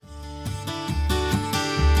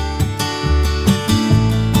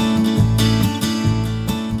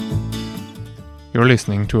You're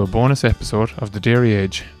listening to a bonus episode of The Dairy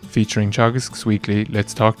Edge featuring Teagasc's weekly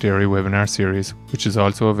Let's Talk Dairy webinar series, which is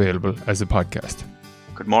also available as a podcast.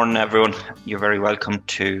 Good morning, everyone. You're very welcome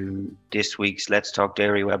to this week's Let's Talk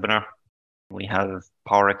Dairy webinar. We have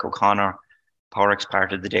Pádraig O'Connor. Pádraig's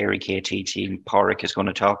part of the Dairy KT team. Pádraig is going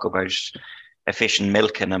to talk about efficient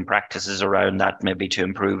milking and practices around that, maybe to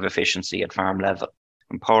improve efficiency at farm level.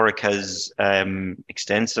 And Pádraig has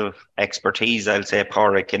extensive expertise, I'll say,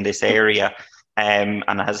 Pádraig, in this area. And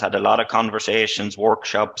has had a lot of conversations,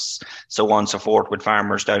 workshops, so on and so forth with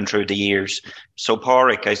farmers down through the years. So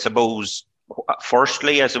Pádraig, I suppose,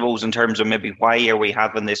 firstly, in terms of maybe why are we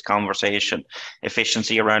having this conversation,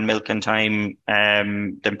 efficiency around milking time,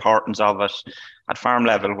 the importance of it at farm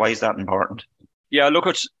level, why is that important? Yeah,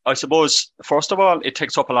 I suppose, first of all, it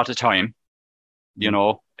takes up a lot of time. You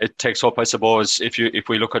know, it takes up, I suppose, if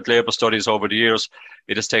we look at labour studies over the years,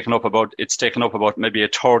 it's taken up about maybe a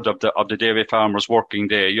third of the dairy farmer's working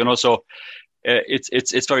day. You know, so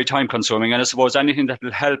it's very time consuming, and I suppose anything that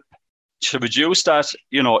will help to reduce that,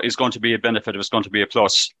 you know, is going to be a benefit. It's going to be a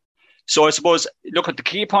plus. So I suppose, look, at the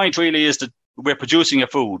key point really is that we're producing a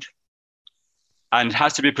food, and it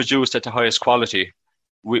has to be produced at the highest quality.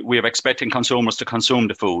 We are expecting consumers to consume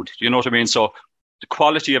the food. You know what I mean? So the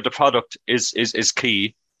quality of the product is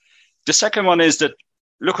key. The second one is that,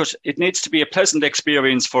 look, it needs to be a pleasant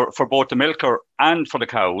experience for both the milker and for the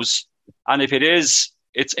cows. And if it is,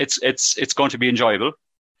 it's going to be enjoyable.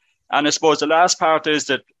 And I suppose the last part is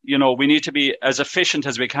that, you know, we need to be as efficient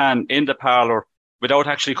as we can in the parlour without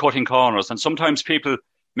actually cutting corners. And sometimes people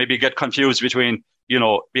maybe get confused between, you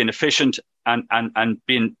know, being efficient and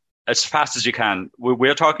being as fast as you can.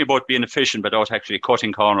 We're talking about being efficient without actually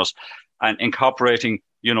cutting corners and incorporating,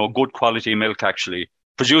 you know, good quality milk. Actually,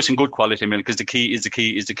 producing good quality milk is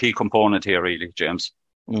the key component here, really, James.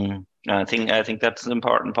 I think that's an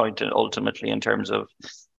important point ultimately, in terms of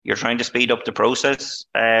you're trying to speed up the process,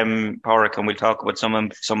 Pádraig, and we'll talk about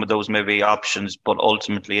some of those maybe options. But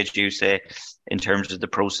ultimately, as you say, in terms of the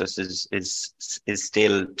process is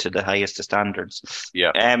still to the highest of standards.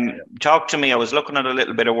 Yeah. Talk to me. I was looking at a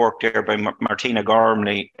little bit of work there by Martina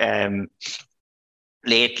Gormley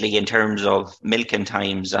lately in terms of milking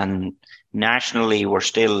times, and nationally we're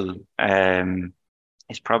still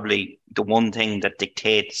it's probably the one thing that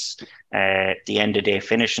dictates the end of day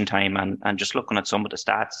finishing time, and just looking at some of the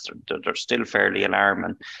stats, they're still fairly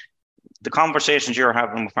alarming. The conversations you're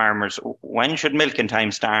having with farmers, when should milking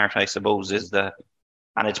time start, I suppose, and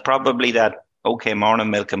it's probably that, okay, morning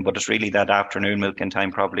milking, but it's really that afternoon milking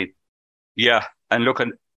time probably. Yeah, and look,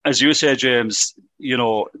 as you say, James, you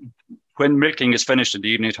know, when milking is finished in the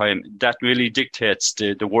evening time, that really dictates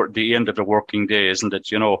the end of the working day, isn't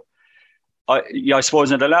it? You know, I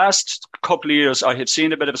suppose in the last couple of years, I have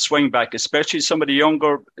seen a bit of a swing back, especially some of the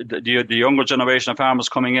younger generation of farmers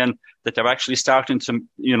coming in, that they're actually starting to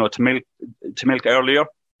milk earlier.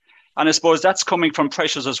 And I suppose that's coming from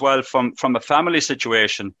pressures as well from a family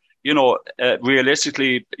situation. You know,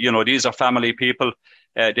 realistically, you know, these are family people.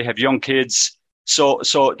 They have young kids.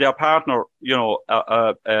 So their partner, you know,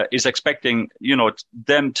 is expecting, you know,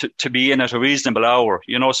 them to be in at a reasonable hour,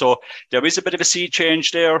 you know. So there is a bit of a sea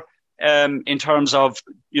change there in terms of,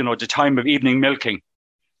 you know, the time of evening milking,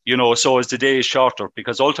 you know, so as the day is shorter,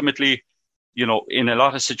 because ultimately, you know, in a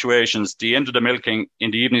lot of situations, the end of the milking in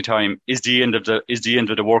the evening time is the end of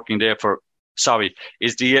the working day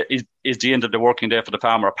is the end of the working day for the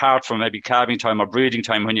farmer, apart from maybe calving time or breeding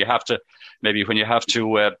time, when you have to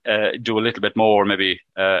do a little bit more, maybe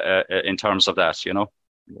in terms of that, you know.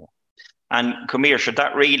 Yeah. And come here, so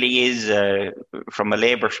that really is from a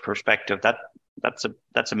labour perspective, that's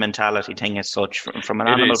a mentality thing as such. From an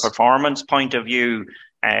animal performance point of view,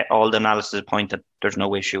 all the analysis point that there's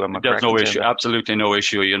no issue. There's no issue, absolutely no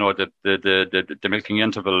issue. You know, the milking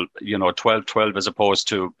interval, you know, 12 as opposed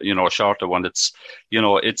to, you know, a shorter one. It's, you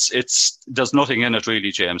know, it's there's nothing in it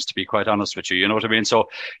really, James, to be quite honest with you. You know what I mean? So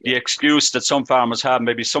the excuse that some farmers have,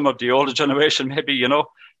 maybe some of the older generation, maybe, you know,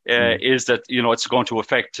 is that, you know, it's going to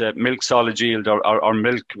affect milk solid yield or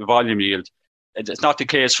milk volume yield. It's not the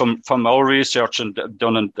case from our research and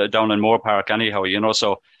down in Moorepark anyhow, you know.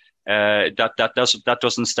 So that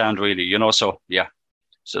doesn't stand really, you know. So yeah.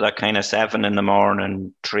 So that kind of 7 in the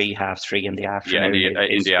morning, 3:30 in the afternoon. Yeah,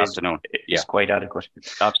 in the afternoon. It's quite adequate.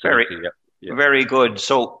 Absolutely. Very good.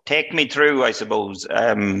 So take me through, I suppose.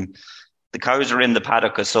 The cows are in the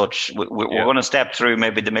paddock as such. We're going to step through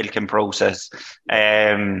maybe the milking process.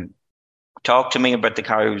 Talk to me about the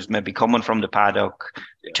cows maybe coming from the paddock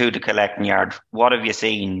to the collecting yard. What have you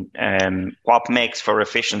seen? What makes for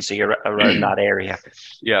efficiency around that area?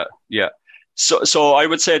 Yeah. So I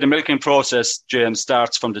would say the milking process, James,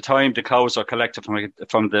 starts from the time the cows are collected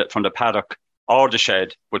from the paddock or the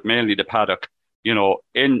shed, but mainly the paddock.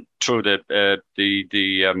 In through the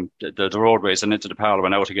roadways and into the parlour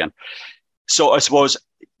and out again. So I suppose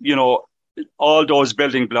all those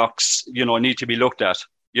building blocks need to be looked at.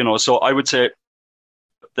 So I would say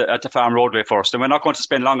at the farm roadway first, and we're not going to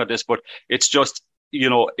spend long on this, but it's just.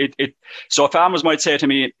 So farmers might say to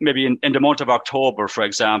me, maybe in the month of October, for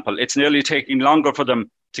example, it's nearly taking longer for them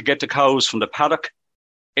to get the cows from the paddock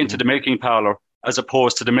into the milking parlour as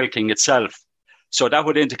opposed to the milking itself. So that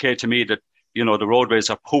would indicate to me that, the roadways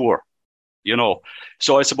are poor,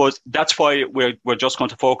 So I suppose that's why we're just going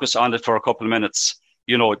to focus on it for a couple of minutes.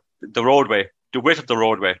 The roadway, the width of the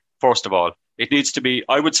roadway, first of all, it needs to be,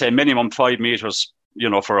 I would say, minimum 5 metres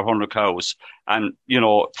for 100 cows. And,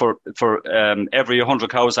 for every 100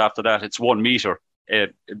 cows after that, it's 1 metre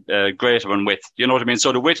greater in width. You know what I mean?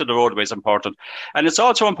 So the width of the roadway is important. And it's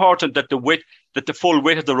also important that the full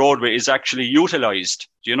width of the roadway is actually utilised.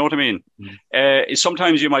 Do you know what I mean?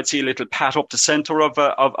 Sometimes you might see a little pat up the centre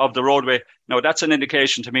of the roadway. Now, that's an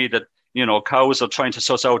indication to me that, cows are trying to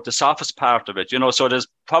suss out the softest part of it, so there's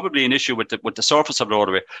probably an issue with the surface of the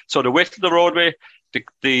roadway. So the width of the roadway,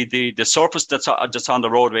 the surface that's on the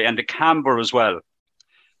roadway, and the camber as well.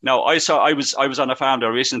 Now, I was on a farm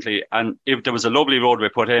there recently, and there was a lovely roadway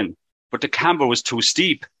put in, but the camber was too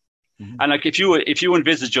steep. And like if you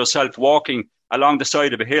envisage yourself walking along the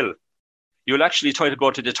side of a hill, you'll actually try to go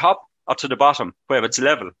to the top or to the bottom where it's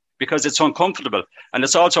level, because it's uncomfortable. And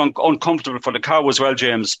it's also uncomfortable for the cow as well,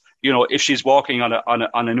 James. If she's walking on an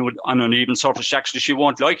uneven surface, actually she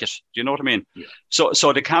won't like it. Do you know what I mean? Yeah.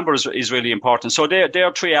 So the camber is really important. So there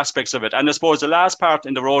are 3 aspects of it. And I suppose the last part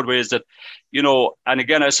in the roadway is that, and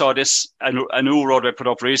again, I saw this, a new roadway put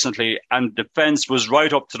up recently, and the fence was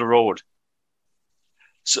right up to the road.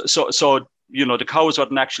 So the cows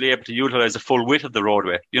weren't actually able to utilise the full width of the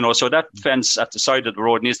roadway. So that fence at the side of the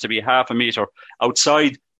road needs to be half a metre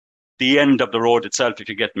outside the end of the road itself, if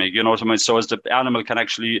you get me, you know what I mean? So as the animal can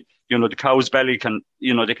actually, the cow's belly can,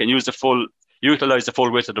 they can utilise the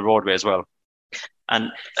full width of the roadway as well. And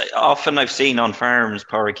often I've seen on farms,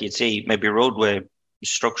 Pádraig, you'd see maybe roadway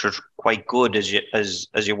structured quite good as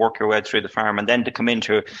you work your way through the farm, and then to come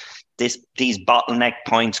into these bottleneck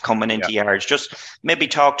points coming into yards. Just maybe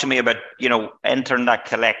talk to me about, entering that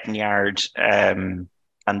collecting yard and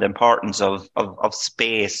the importance of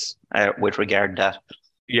space with regard to that.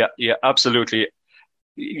 Yeah, absolutely.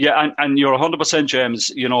 Yeah, and you're 100%,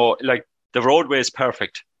 James. Like the roadway is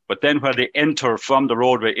perfect, but then where they enter from the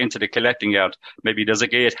roadway into the collecting yard, maybe there's a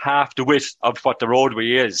gate half the width of what the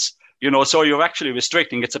roadway is. So you're actually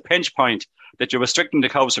restricting. It's a pinch point that you're restricting the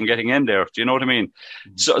cows from getting in there. Do you know what I mean?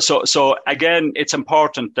 So again, it's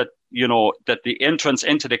important that that the entrance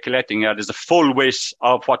into the collecting yard is the full width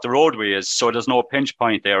of what the roadway is, so there's no pinch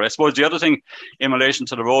point there. I suppose the other thing in relation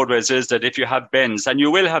to the roadways is that if you have bends, and you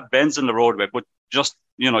will have bends in the roadway, but just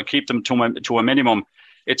keep them to a minimum.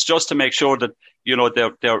 It's just to make sure that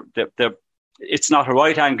they're it's not a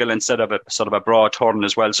right angle instead of a sort of a broad turn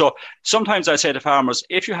as well. So sometimes I say to farmers,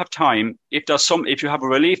 if you have time, if you have a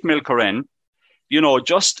relief milker in,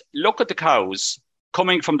 just look at the cows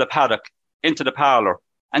coming from the paddock into the parlour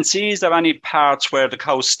and see is there any parts where the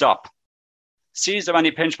cows stop. See is there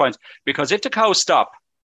any pinch points. Because if the cows stop,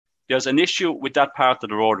 there's an issue with that part of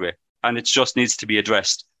the roadway and it just needs to be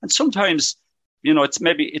addressed. And sometimes,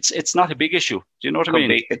 it's not a big issue. Do you know what I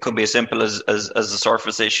mean? It could be as simple as a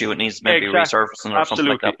surface issue. It needs maybe resurfacing or something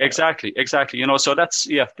like that. Exactly. So that's,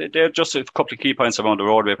 they're just a couple of key points around the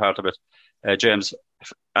roadway part of it, James.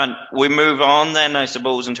 And we move on then, I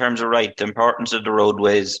suppose, in terms of the importance of the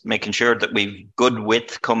roadways, making sure that we've good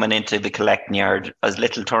width coming into the collecting yard, as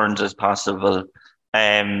little turns as possible.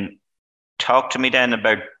 Talk to me then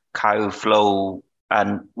about cow flow,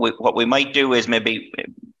 and what we might do is maybe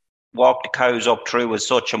walk the cows up through as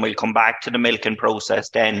such, and we'll come back to the milking process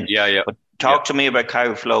then. Yeah. But talk to me about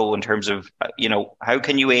cow flow in terms of, how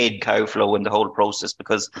can you aid cow flow in the whole process?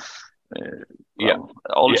 Because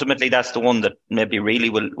ultimately that's the one that maybe really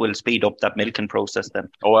will speed up that milking process then.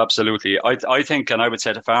 Oh, absolutely. I think, and I would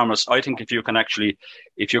say to farmers, I think if you can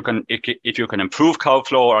improve cow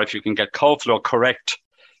flow, or if you can get cow flow correct,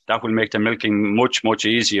 that will make the milking much, much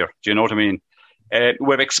easier. Do you know what I mean?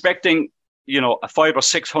 We're expecting, a 500 or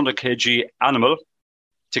 600 kg animal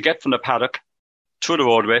to get from the paddock through the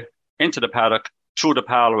roadway into the paddock, through the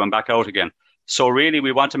parlour and back out again. So really,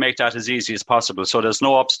 we want to make that as easy as possible. So there's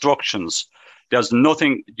no obstructions. There's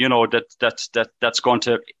nothing, that's going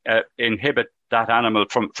to inhibit that animal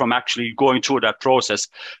from actually going through that process.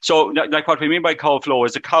 So, like what we mean by cow flow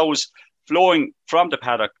is the cows flowing from the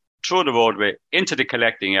paddock through the roadway, into the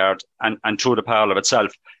collecting yard, and through the parlour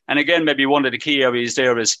itself. And again, maybe one of the key areas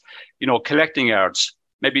there is, collecting yards.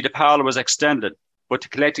 Maybe the parlour was extended, but the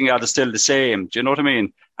collecting yard is still the same. Do you know what I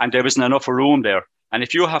mean? And there isn't enough room there. And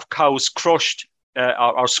if you have cows crushed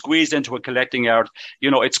or squeezed into a collecting yard,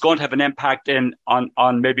 it's going to have an impact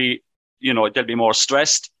on maybe, they'll be more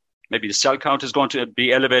stressed. Maybe the cell count is going to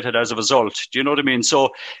be elevated as a result. Do you know what I mean?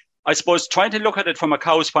 So I suppose trying to look at it from a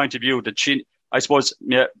cow's point of view,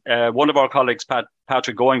 one of our colleagues,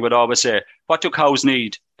 Patrick Going, would always say, what do cows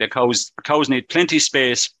need? The cows need plenty of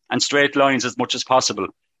space and straight lines as much as possible.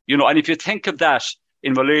 And if you think of that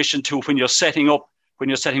in relation to when you're setting up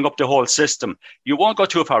the whole system, you won't go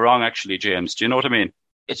too far wrong, actually, James. Do you know what I mean?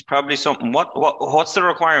 It's probably something. What's the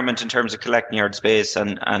requirement in terms of collecting yard space?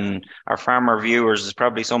 And our farmer viewers is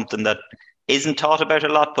probably something that isn't taught about a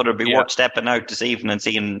lot, but it'd be worth stepping out this evening and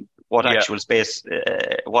seeing what actual space,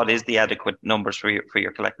 what is the adequate numbers for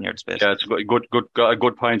your collecting yard space. Yeah, it's a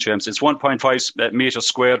good point, James. It's 1.5 meters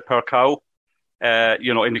squared per cow,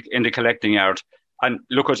 in the collecting yard. And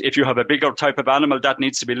look, if you have a bigger type of animal, that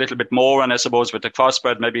needs to be a little bit more. And I suppose with the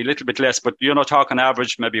crossbred, maybe a little bit less. But you're not talking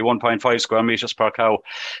average, maybe 1.5 square meters per cow.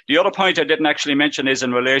 The other point I didn't actually mention is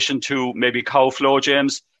in relation to maybe cow flow,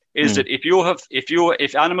 James, is that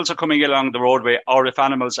if animals are coming along the roadway, or if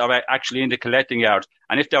animals are actually in the collecting yard,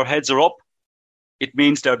 and if their heads are up, it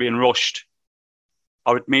means they're being rushed,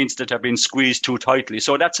 or it means that they're being squeezed too tightly.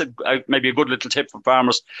 So that's maybe a good little tip for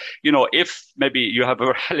farmers. If maybe you have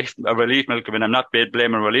a relief milker, and I'm not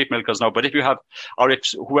blaming relief milkers now, but if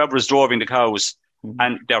whoever is driving the cows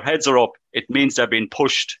and their heads are up, it means they're being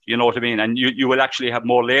pushed, you know what I mean? And you will actually have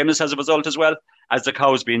more lameness as a result as well, as the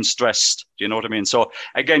cow's being stressed. Do you know what I mean? So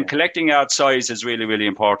again, collecting yard size is really, really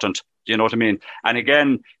important. Do you know what I mean? And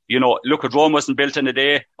again, look, Rome wasn't built in a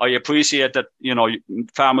day. I appreciate that,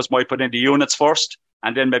 farmers might put in the units first,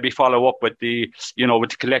 and then maybe follow up with the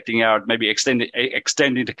collecting yard, maybe extending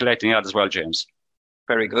the collecting yard as well, James.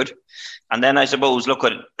 Very good. And then I suppose, look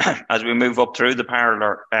at as we move up through the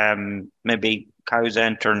parlour, maybe cows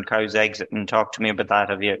enter and cows exit, and talk to me about that.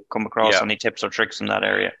 Have you come across any tips or tricks in that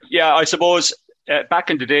area? Yeah, I suppose back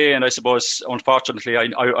in the day, and I suppose unfortunately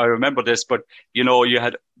I remember this, but you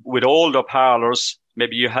had with older parlours,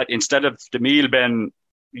 maybe you had, instead of the meal bin,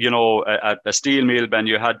 a steel meal bin,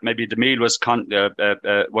 you had maybe the meal was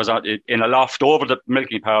in a loft over the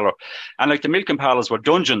milking parlour, and like the milking parlours were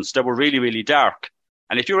dungeons. They were really, really dark,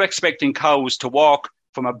 and if you're expecting cows to walk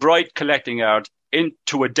from a bright collecting yard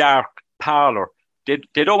into a dark parlour,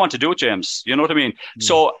 they don't want to do it, James. You know what I mean?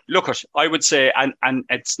 So look, I would say, and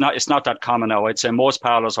it's not that common now. I'd say most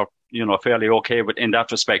parlours are fairly okay in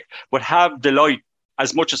that respect, but have the light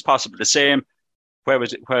as much as possible the same where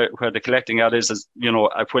the collecting yard is,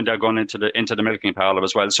 when they're going into the milking parlour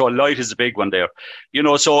as well. So light is a big one there,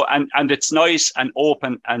 So and it's nice and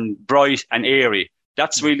open and bright and airy.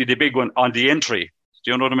 That's really the big one on the entry. Do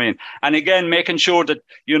you know what I mean? And again, making sure that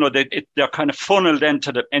they're kind of funneled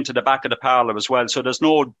into the back of the parlour as well. So there's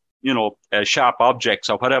no sharp objects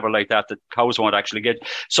or whatever like that cows won't actually get.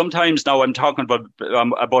 Sometimes now I'm talking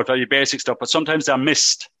about very basic stuff, but sometimes they're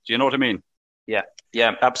missed. Do you know what I mean?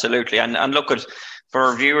 Yeah, absolutely. And look at, for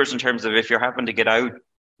our viewers, in terms of if you're having to get out,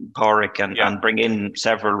 Pádraig, and bring in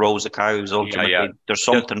several rows of cows, ultimately there's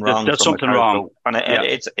something wrong. There's something wrong, and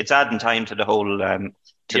it's adding time to the whole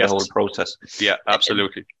the whole process. Yeah,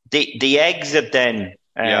 absolutely. The exit then.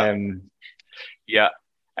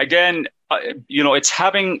 Again, it's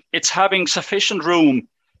having sufficient room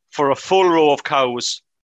for a full row of cows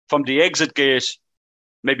from the exit gate,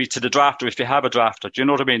 maybe to the drafter if you have a drafter. Do you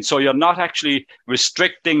know what I mean? So you're not actually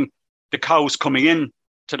restricting the cows coming in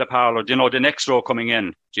to the parlour, the next row coming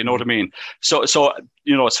in. Do you know what I mean? So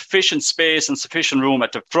sufficient space and sufficient room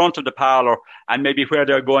at the front of the parlour, and maybe where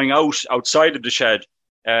they're going outside of the shed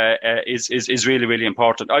is really, really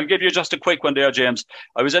important. I'll give you just a quick one there, James.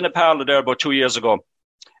 I was in a parlour there about 2 years ago,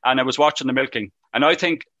 and I was watching the milking. And I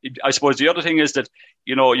suppose the other thing is that,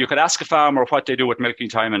 you could ask a farmer what they do with milking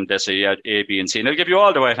time, and they say A, B, and C, and they'll give you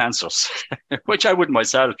all the right answers, which I would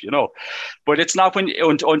myself, But it's not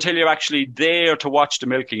until you're actually there to watch the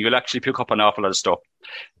milking, you'll actually pick up an awful lot of stuff.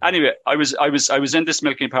 Anyway, I was in this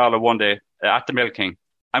milking parlour one day at the milking,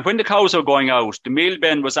 and when the cows were going out, the meal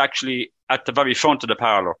bin was actually at the very front of the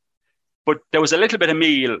parlour, but there was a little bit of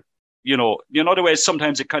meal, the way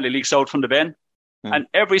sometimes it kind of leaks out from the bin. And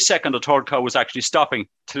every second or third cow was actually stopping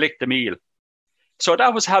to lick the meal. So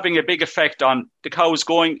that was having a big effect on the cows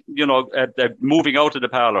going, moving out of the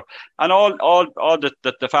parlour. And all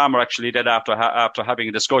that the farmer actually did after having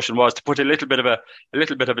a discussion was to put a little bit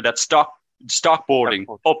of that stock boarding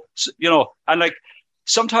up, and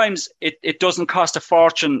sometimes it doesn't cost a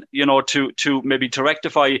fortune, to maybe to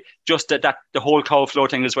rectify just that the whole cow flow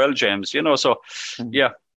thing as well, James. So yeah.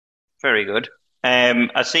 Very good.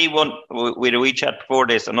 I see one we had a wee chat before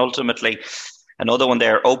this, and ultimately another one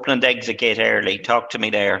there, opening the exit gate early. Talk to me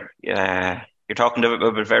there. You're talking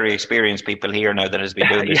about very experienced people here now that has been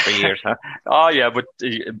doing this for years, huh? Oh yeah, but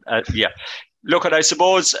yeah. Look, I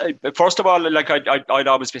suppose first of all, like I'd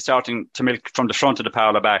always be starting to milk from the front of the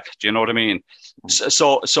parlour back. Do you know what I mean?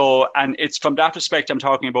 So, and it's from that perspective I'm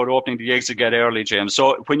talking about opening the exit gate early, James.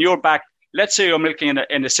 So when you're back, let's say you're milking in a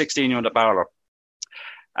 16-unit parlour,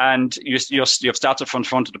 and you've started from the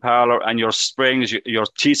front of the parlour, and your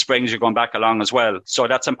teeth springs, you're going back along as well. So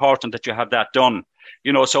that's important that you have that done.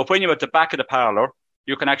 So when you're at the back of the parlour,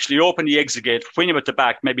 you can actually open the exit gate. When you're at the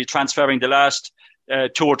back, maybe transferring the last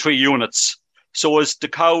 2 or 3 units. So as the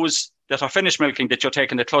cows that are finished milking that you're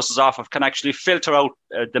taking the clusters off of can actually filter out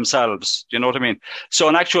themselves. Do you know what I mean? So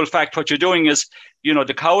in actual fact, what you're doing is,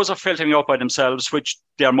 the cows are filtering out by themselves, which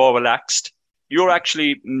they're more relaxed. You're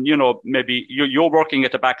actually, maybe you're working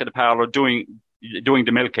at the back of the parlour doing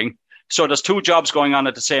the milking. So there's 2 jobs going on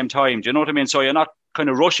at the same time. Do you know what I mean? So you're not kind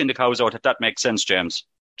of rushing the cows out, if that makes sense, James.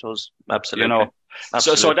 It does, absolutely.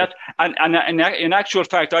 Absolutely. So that, and in actual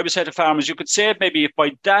fact, I would say to farmers, you could save maybe if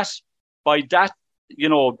by that,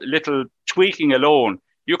 little tweaking alone,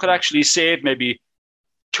 you could actually save maybe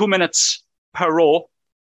 2 minutes per row.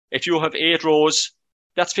 If you have 8 rows,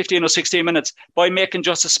 that's 15 or 16 minutes by making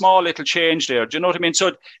just a small little change there. Do you know what I mean?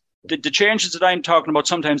 So the changes that I'm talking about,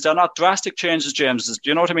 sometimes they're not drastic changes, James. Do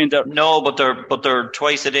you know what I mean? They're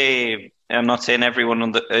twice a day. I'm not saying everyone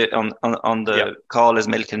on the call is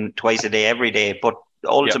milking twice a day every day, but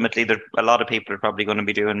ultimately, a lot of people are probably going to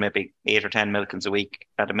be doing maybe 8 or 10 milkings a week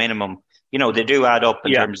at a minimum. They do add up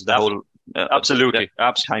in terms of the whole absolutely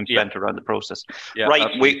time spent around the process. Yeah, right,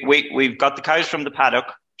 absolutely. we've got the cows from the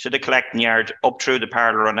paddock to the collecting yard, up through the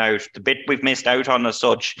parlour and out. The bit we've missed out on as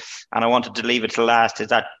such, and I wanted to leave it to last, is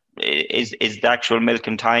the actual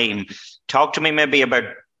milking time. Talk to me maybe about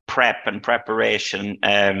prep and preparation.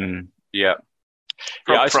 I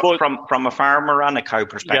suppose from a farmer and a cow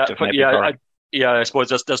perspective. I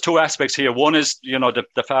suppose there's 2 aspects here. One is,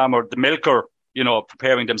 the farmer, the milker,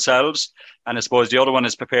 preparing themselves, and I suppose the other one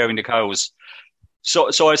is preparing the cows.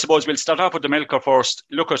 So I suppose we'll start off with the milker first.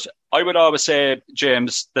 I would always say,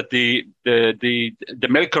 James, that the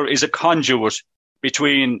milker is a conduit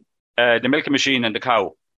between the milking machine and the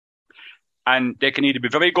cow. And they can either be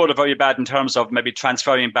very good or very bad in terms of maybe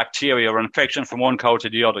transferring bacteria or infection from one cow to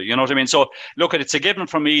the other. You know what I mean? So it's a given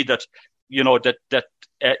for me that, that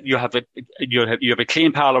you have a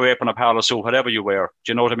clean parlour apron or parlour suit, whatever you wear.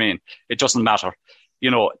 Do you know what I mean? It doesn't matter.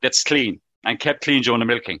 That's clean and kept clean during the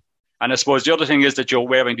milking. And I suppose the other thing is that you're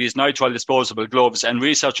wearing these nitrile disposable gloves, and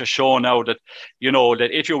research has shown now that, that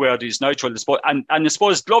if you wear these nitrile disposable, and I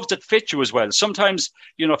suppose gloves that fit you as well. Sometimes,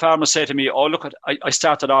 farmers say to me, oh, look, I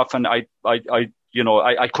started off and I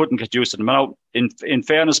couldn't get used to them. Now, in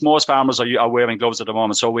fairness, most farmers are wearing gloves at the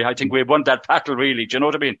moment. So I think we won that battle, really. Do you know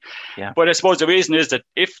what I mean? Yeah. But I suppose the reason is that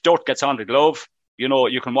if dirt gets on the glove,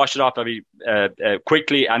 you can wash it off very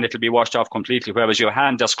quickly, and it'll be washed off completely. Whereas your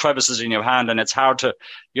hand, there's crevices in your hand, and it's hard to,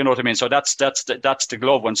 you know what I mean. So that's the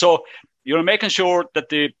glove one. So you're making sure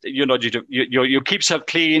that you keep yourself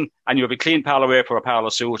clean, and you have a clean parlour apron or a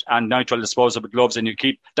parlour suit and nitrile disposable gloves, and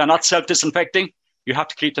they're not self-disinfecting. You have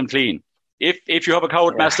to keep them clean. If you have a cow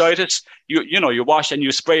with mastitis, you wash and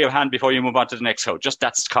you spray your hand before you move on to the next cow. Just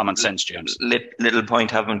that's common sense, James. Little point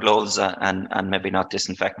having gloves and maybe not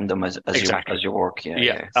disinfecting them as you work.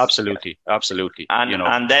 Yeah, absolutely.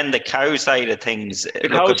 And then the cow side of things. The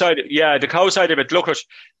cow side of it. Look at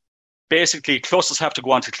basically clusters have to go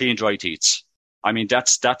on to clean dry teats. I mean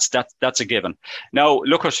that's a given. Now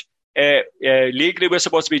look at legally we're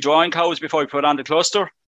supposed to be drawing cows before we put on the cluster.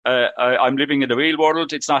 I'm living in the real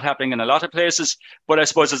world. It's not happening in a lot of places. But I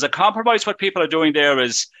suppose as a compromise, what people are doing there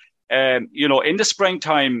is, in the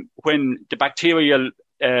springtime when the bacterial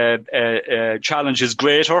challenge is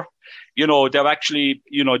greater, they're actually,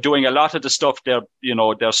 doing a lot of the stuff. They're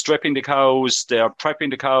stripping the cows, they're prepping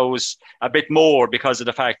the cows a bit more because of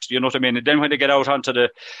the fact, you know what I mean? And then when they get out onto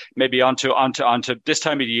this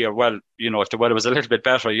time of the year, well, if the weather was a little bit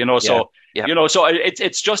better, so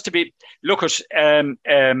it's just to be, look at, I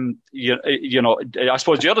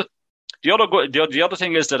suppose the other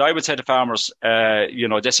thing is that I would say to farmers,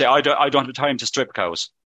 they say, I don't have time to strip cows.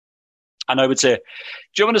 And I would say,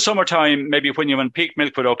 during the summertime, maybe when you're in peak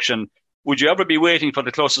milk production, would you ever be waiting for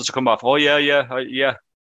the clusters to come off? Oh, yeah.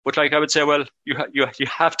 But like I would say, well, you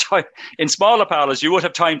have time in smaller parlours. You would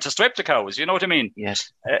have time to strip the cows. You know what I mean?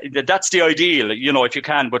 Yes. That's the ideal, if you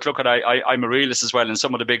can. But look, I'm a realist as well. In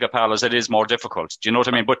some of the bigger parlours, it is more difficult. Do you know what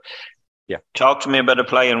I mean? But yeah, talk to me about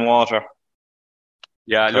applying water.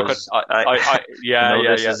 Yeah, look at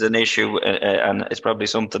this is an issue, and it's probably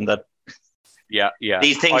something that. Yeah.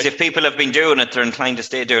 These things, if people have been doing it, they're inclined to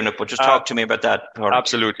stay doing it. But just talk to me about that.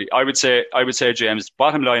 Absolutely, I would say, James.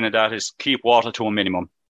 Bottom line of that is keep water to a minimum.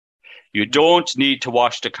 You don't need to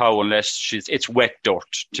wash the cow unless it's wet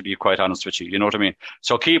dirt, to be quite honest with you. You know what I mean?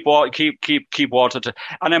 So keep water to.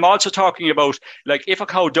 And I'm also talking about, like, if a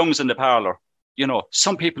cow dungs in the parlour,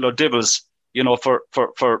 some people are devils, for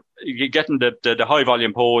getting the high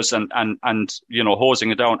volume hose and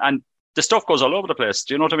hosing it down, and the stuff goes all over the place.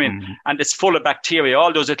 Do you know what I mean? Mm-hmm. And it's full of bacteria.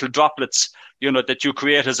 All those little droplets, that you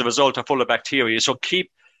create as a result are full of bacteria. So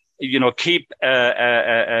keep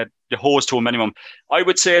the hose to a minimum. I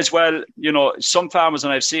would say as well, some farmers,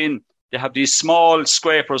 and I've seen, they have these small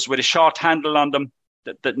scrapers with a short handle on them,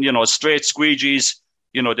 that straight squeegees,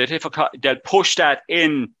 they'll push that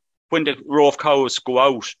in when the row of cows go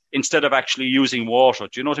out instead of actually using water.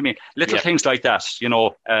 Do you know what I mean? Little things like that,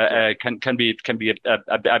 can be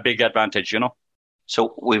a big advantage,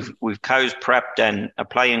 So we've cows prepped then,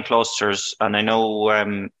 applying clusters, and I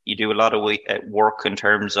know you do a lot of work in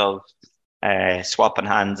terms of swapping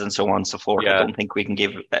hands and so on and so forth. Yeah. I don't think we can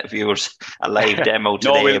give viewers a live demo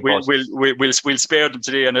today. No, we'll spare them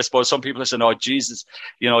today. And I suppose some people are saying, "Oh, Jesus,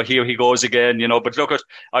 here he goes again." But look at,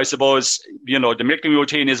 I suppose, the milking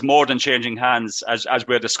routine is more than changing hands, as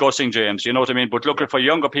we're discussing, James. You know what I mean? But look at, for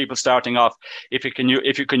younger people starting off, if you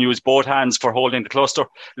can use both hands for holding the cluster.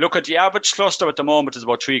 Look at the average cluster at the moment is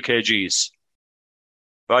about 3 kgs,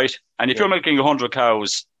 right? And if you're milking 100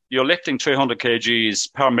 cows, you're lifting 300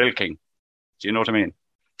 kgs per milking. Do you know what I mean?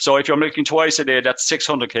 So if you're milking twice a day, that's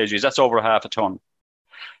 600 kgs. That's over half a ton.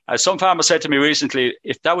 Some farmer said to me recently,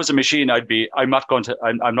 if that was a machine, I'm not going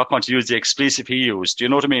to use the expletive he used. Do you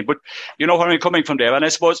know what I mean? But you know where I'm coming from there. And I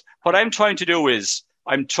suppose what I'm trying to do is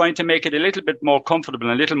I'm trying to make it a little bit more comfortable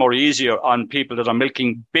and a little more easier on people that are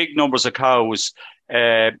milking big numbers of cows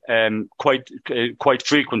quite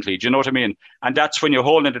frequently. Do you know what I mean? And that's when you're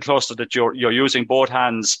holding the cluster, that you're using both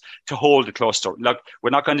hands to hold the cluster. Like, we're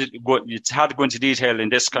not going to go, it's hard to go into detail in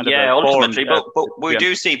this kind of ultimately, but we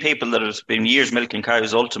do see people that have been years milking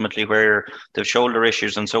cows ultimately where they've shoulder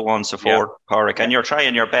issues and so on and so forth, Pádraig, and you're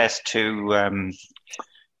trying your best to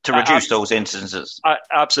reduce those instances.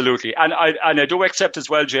 Absolutely. And I do accept as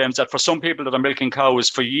well, James, that for some people that are milking cows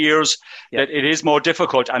for years, that it is more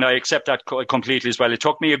difficult. And I accept that completely as well. It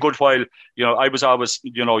took me a good while. I was always,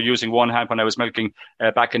 using one hand when I was milking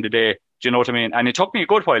back in the day. Do you know what I mean? And it took me a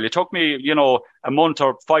good while. It took me, a month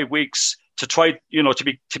or 5 weeks to try,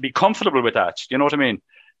 to be comfortable with that. You know what I mean?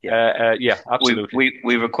 Absolutely.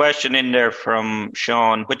 We have a question in there from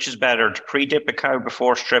Sean. Which is better, to pre-dip a cow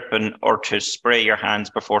before stripping or to spray your hands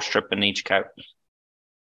before stripping each cow?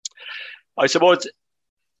 I suppose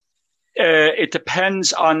it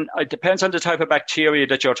depends on the type of bacteria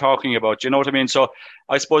that you're talking about. You know what I mean? So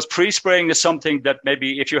I suppose pre-spraying is something that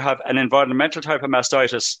maybe if you have an environmental type of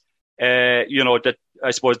mastitis, that I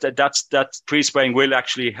suppose that's pre-spraying will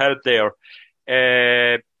actually help there.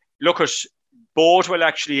 Look at, both will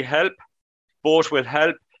actually help. Both will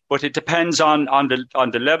help, but it depends on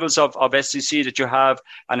the levels of SCC that you have,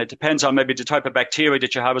 and it depends on maybe the type of bacteria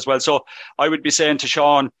that you have as well. So I would be saying to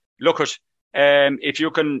Sean, look at if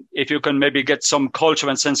you can maybe get some culture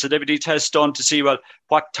and sensitivity tests done to see, well,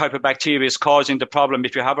 what type of bacteria is causing the problem.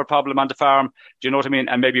 If you have a problem on the farm, do you know what I mean?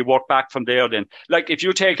 And maybe work back from there. Then, like, if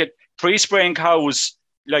you take it, pre-spraying cows,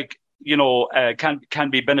 like, can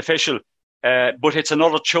be beneficial, but it's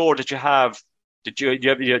another chore that you have.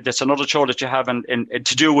 That's another chore that you have and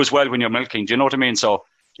to do as well when you're milking. Do you know what I mean? So,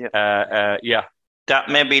 that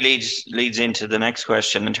maybe leads into the next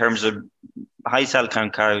question in terms of high cell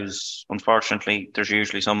count cows. Unfortunately, there's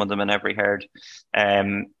usually some of them in every herd.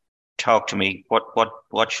 Talk to me.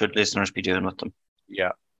 What should listeners be doing with them?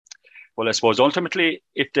 Yeah. Well, I suppose ultimately,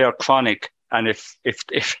 if they're chronic and if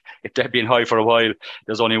they've been high for a while,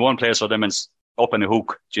 there's only one place for them, and it's up in a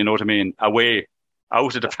hook. Do you know what I mean? Away.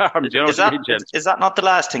 Out of the farm. Do you know what I mean, James? Is that not the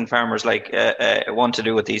last thing farmers want to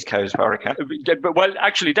do with these cows, Pádraig? Well,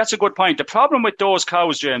 actually, that's a good point. The problem with those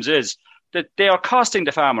cows, James, is that they are costing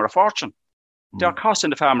the farmer a fortune. They are costing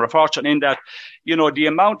the farmer a fortune in that, the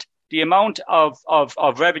amount of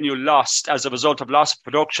revenue lost as a result of loss of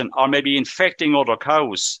production, or maybe infecting other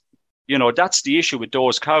cows. That's the issue with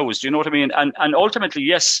those cows. Do you know what I mean? And ultimately,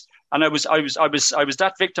 yes, And I was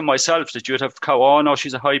that victim myself, that you'd have cow, oh no,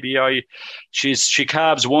 she's a high BI, she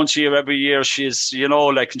calves once a year every year, she's, you know,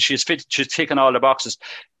 like, she's fit, she's ticking all the boxes.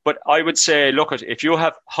 But I would say, look, if you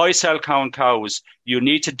have high cell count cows, you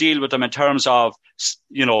need to deal with them in terms of,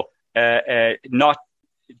 you know, not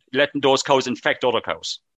letting those cows infect other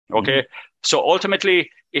cows. Okay. Mm-hmm. So ultimately,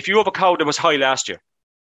 if you have a cow that was high last year,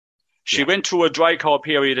 she went through a dry cow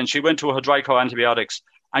period and she went through her dry cow antibiotics,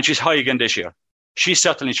 and she's high again this year, she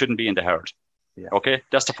certainly shouldn't be in the herd. Yeah. Okay.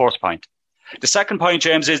 That's the first point. The second point,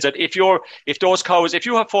 James, is that if you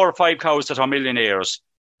have 4 or 5 cows that are millionaires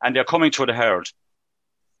and they're coming through the herd,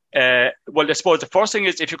 well, I suppose the first thing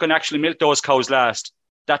is, if you can actually milk those cows last,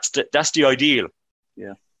 that's the ideal.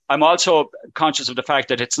 Yeah. I'm also conscious of the fact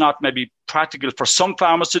that it's not maybe practical for some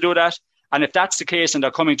farmers to do that. And if that's the case and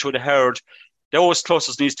they're coming through the herd, those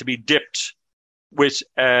clusters needs to be dipped with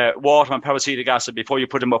water and peracetic acid before you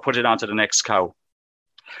put it onto the next cow.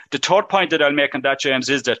 The third point that I'll make on that, James,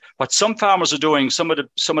 is that what some farmers are doing, some of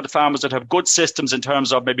the farmers that have good systems in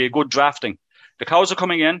terms of maybe a good drafting, the cows are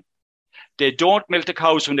coming in, they don't milk the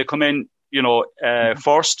cows when they come in, you know,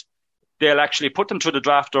 first. They'll actually put them through the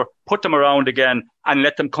drafter, put them around again, and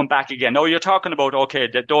let them come back again. Now, you're talking about, okay,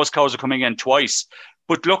 that those cows are coming in twice.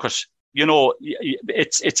 But look at, you know,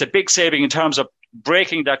 it's a big saving in terms of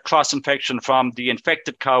breaking that cross-infection from the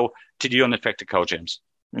infected cow to the uninfected cow, James.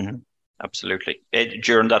 Mm-hmm. Absolutely.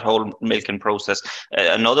 During that whole milking process.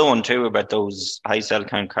 Another one, too, about those high cell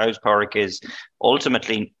count cows, Pádraig, is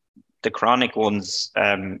ultimately the chronic ones,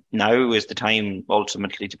 now is the time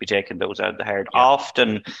ultimately to be taking those out of the herd. Yeah.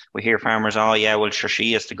 Often we hear farmers, oh yeah, well sure,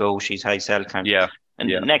 she has to go, she's high cell count. Yeah. And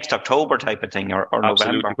next October type of thing, or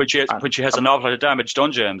November. Which she has an awful lot of damage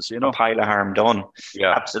done, James, you know. A pile of harm done.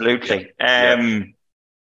 Yeah. Absolutely.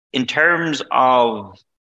 In terms of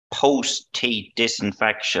post-teat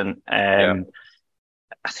disinfection,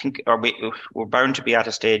 I think we're bound to be at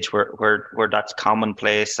a stage where that's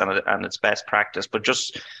commonplace and it's best practice. But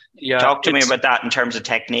just talk to me about that in terms of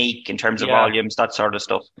technique, in terms of volumes, that sort of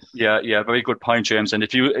stuff. Yeah, very good point, James. And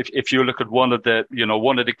if you look at one of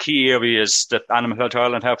the key areas that Animal Health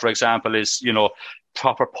Ireland have, for example, is, you know,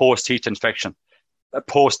 proper post-teat infection,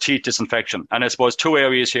 post-teat disinfection. And I suppose 2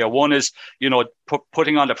 areas here. One is, you know,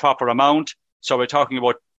 putting on the proper amount. So we're talking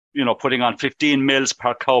about, you know, putting on 15 mils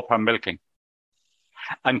per cow per milking,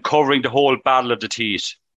 and covering the whole battle of the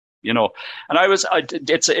teat, you know. And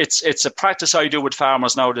it's a practice I do with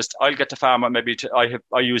farmers now. I'll get the farmer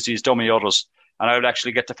I use these dummy udders, and I would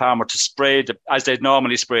actually get the farmer to spray as they'd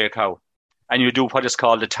normally spray a cow. And you do what is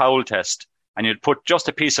called the towel test, and you'd put just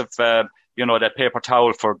a piece of that paper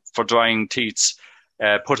towel for drying teats,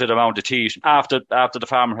 put it around the teat after the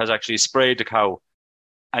farmer has actually sprayed the cow.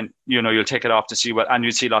 And, you know, you'll take it off to see and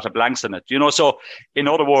you see a lot of blanks in it, you know. So in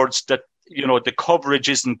other words, that, you know, the coverage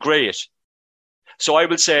isn't great. So I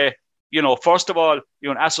would say, you know, first of all,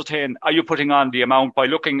 you know, ascertain, are you putting on the amount by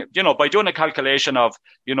looking, you know, by doing a calculation of,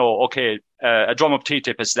 you know, okay, a drum of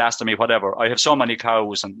T-tip is lasting me, whatever. I have so many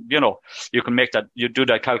cows, and, you know, you do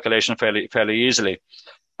that calculation fairly easily.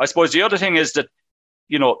 I suppose the other thing is that,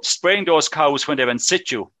 you know, spraying those cows when they're in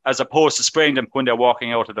situ, as opposed to spraying them when they're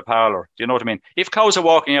walking out of the parlour. Do you know what I mean? If cows are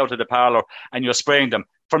walking out of the parlour and you're spraying them,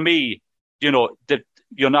 for me, you know, that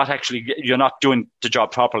you're not doing the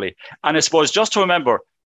job properly. And I suppose just to remember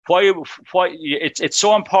why it's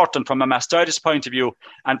so important from a mastitis point of view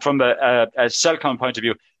and from a cell count point of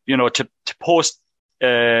view, you know, to post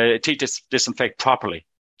teat disinfect properly.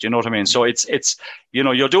 Do you know what I mean? So it's you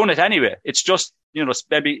know, you're doing it anyway. It's just, you know,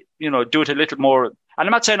 maybe, you know, do it a little more. And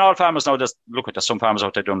I'm not saying all farmers now, there's some farmers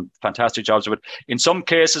out there doing fantastic jobs with it. In some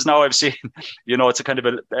cases now I've seen, you know, it's a kind of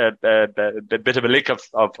a bit of a lick of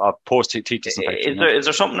post-teat disinfection. Is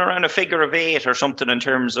there something around a figure of 8 or something in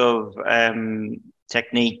terms of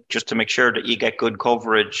technique, just to make sure that you get good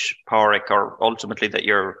coverage, Pádraig, or ultimately that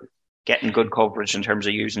you're getting good coverage in terms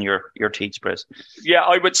of using your teat sprays? Yeah,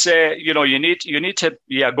 I would say, you know, you need to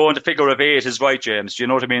go on the figure of 8 is right, James. You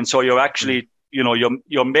know what I mean? So you're actually, you know,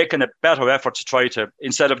 you're making a better effort to try to,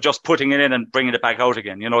 instead of just putting it in and bringing it back out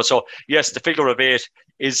again, you know. So yes, the figure of 8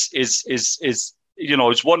 is you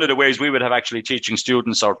know, it's one of the ways we would have actually teaching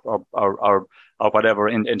students or whatever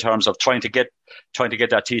in terms of trying to get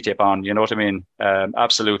that T-tip on, you know what I mean?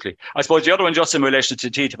 Absolutely. I suppose the other one, just in relation to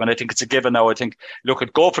T-tip, and I think it's a given now, I think,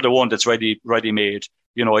 go for the one that's ready made.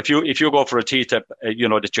 You know, if you go for a T-tip, you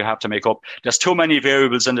know, that you have to make up, there's too many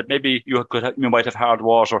variables in it. Maybe you might have hard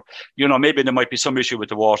water, you know, maybe there might be some issue with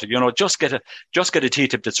the water, you know, just get a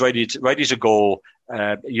T-tip that's ready to go.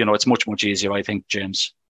 You know, it's much easier, I think,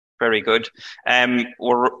 James. Very good.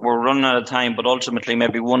 We're running out of time, but ultimately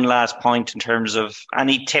maybe one last point in terms of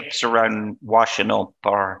any tips around washing up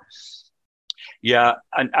or. Yeah,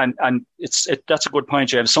 and that's a good point,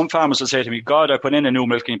 James. Some farmers will say to me, "God, I put in a new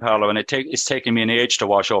milking parlour, and it's taking me an age to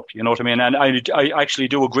wash up." You know what I mean? And I actually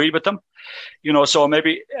do agree with them. You know, so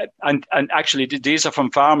maybe and actually these are from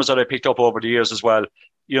farmers that I picked up over the years as well.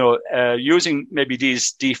 You know, using maybe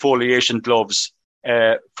these defoliation gloves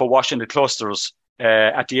for washing the clusters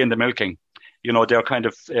at the end of milking. You know, they're kind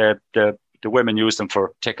of the women use them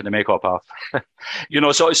for taking the makeup off. You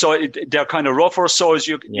know, so they're kind of rougher, so as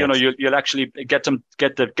you know, you'll actually get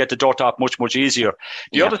the dirt off much easier.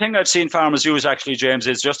 The other thing I've seen farmers use actually, James,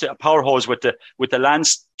 is just a power hose with the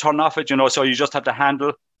lance turn off it. You know, so you just have the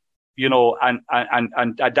handle. You know, and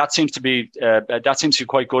that seems to be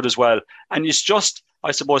quite good as well. And it's just,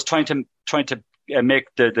 I suppose, trying to make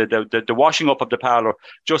the washing up of the parlour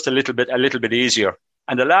just a little bit easier.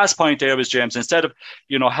 And the last point there is, James, instead of,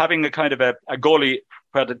 you know, having a kind of a gully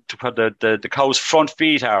where the cow's front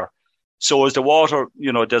feet are, so as the water,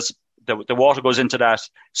 you know, the water goes into that,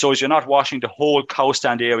 so as you're not washing the whole cow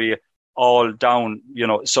stand area all down, you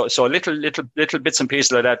know, so little bits and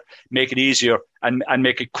pieces like that make it easier and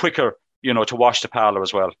make it quicker, you know, to wash the parlour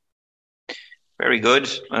as well. Very good.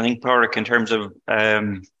 I think, Pádraig, in terms of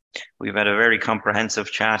we've had a very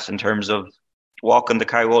comprehensive chat in terms of walking the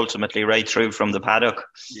cow ultimately right through from the paddock,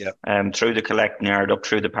 through the collecting yard, up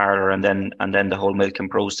through the parlour, and then the whole milking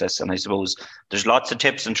process. And I suppose there's lots of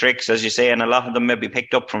tips and tricks, as you say, and a lot of them may be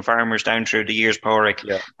picked up from farmers down through the years,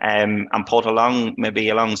 Pádraig, and put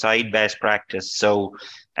alongside best practice. So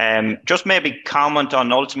just maybe comment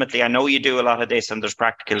on, ultimately, I know you do a lot of this and there's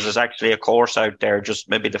practicals. There's actually a course out there. Just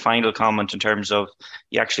maybe the final comment in terms of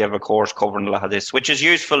you actually have a course covering a lot of this, which is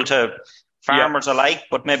useful to farmers alike,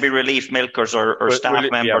 but maybe relief milkers or staff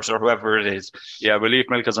members or whoever it is. Yeah, relief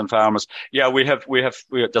milkers and farmers. Yeah, we have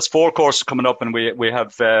there's 4 courses coming up, and we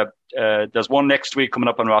have there's one next week coming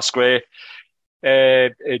up in Roscrea.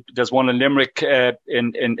 There's one in Limerick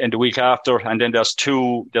in the week after, and then there's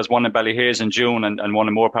one in Ballyhaise in June and one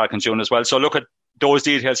in Moorepark in June as well. So look at those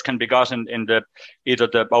details can be gotten in either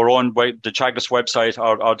the Teagasc website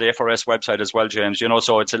or the FRS website as well, James. You know,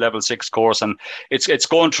 so it's a level 6 course, and it's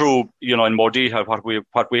going through, you know, in more detail what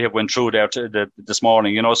we have went through there this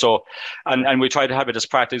morning. You know, so and we try to have it as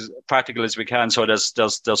practical as we can. So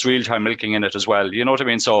there's real time milking in it as well. You know what I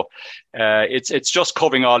mean? So it's just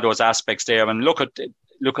covering all those aspects there. And look at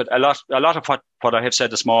a lot of what I have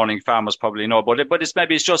said this morning, farmers probably know, but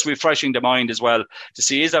it's just refreshing the mind as well to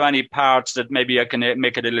see, is there any parts that maybe I can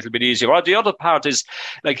make it a little bit easier? Or the other part is,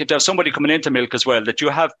 like, if there's somebody coming into milk as well, that you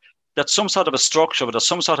have that's some sort of a structure, but there's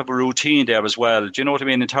some sort of a routine there as well. Do you know what I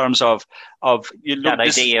mean? In terms of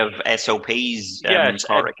idea of SOPs,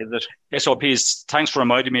 Pádraig, is it? SOPs. Thanks for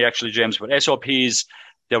reminding me, actually, James. But SOPs,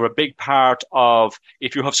 they're a big part of,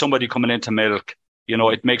 if you have somebody coming into milk, you know,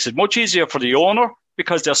 it makes it much easier for the owner,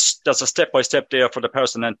 because there's a step-by-step there for the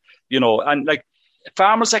person. And, you know, and like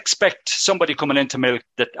farmers expect somebody coming into milk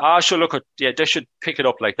that, they should pick it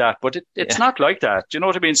up like that. But it's not like that. Do you know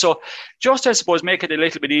what I mean? So just, I suppose, make it a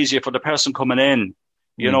little bit easier for the person coming in,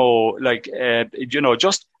 you know, like, you know,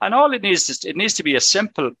 just, and all it needs to be a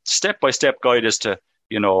simple step-by-step guide as to,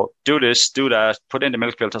 you know, do this, do that, put in the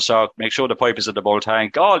milk filter sock, make sure the pipe is at the bowl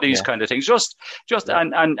tank, all these kind of things.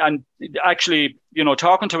 And actually, you know,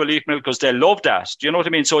 talking to relief milkers, they love that. Do you know what I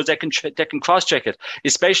mean? So they can cross-check it,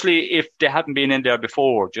 especially if they haven't been in there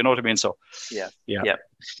before. Do you know what I mean? So, yeah.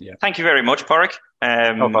 Thank you very much, Pádraig.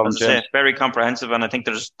 No problem, it's very comprehensive, and I think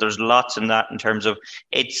there's lots in that in terms of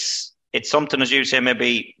it's something, as you say,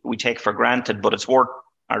 maybe we take for granted, but it's worth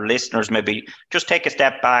our listeners maybe just take a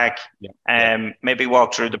step back, maybe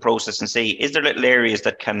walk through the process and see, is there little areas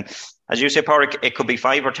that can, as you say, Pádraig, it could be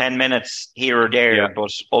 5 or 10 minutes here or there, but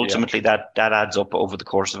ultimately that adds up over the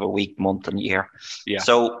course of a week, month and year.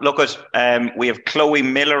 So look at, we have Chloe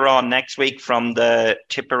Miller on next week from the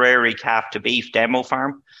Tipperary Calf to Beef demo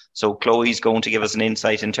farm. So Chloe's going to give us an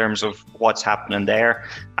insight in terms of what's happening there.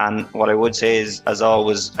 And what I would say is, as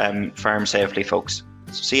always, farm safely, folks.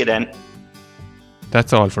 So see you then.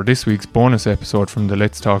 That's all for this week's bonus episode from the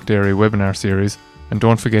Let's Talk Dairy webinar series, and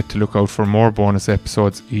don't forget to look out for more bonus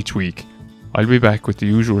episodes each week. I'll be back with the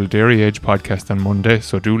usual Dairy Edge podcast on Monday,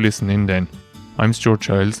 so do listen in then. I'm Stuart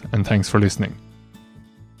Childs, and thanks for listening.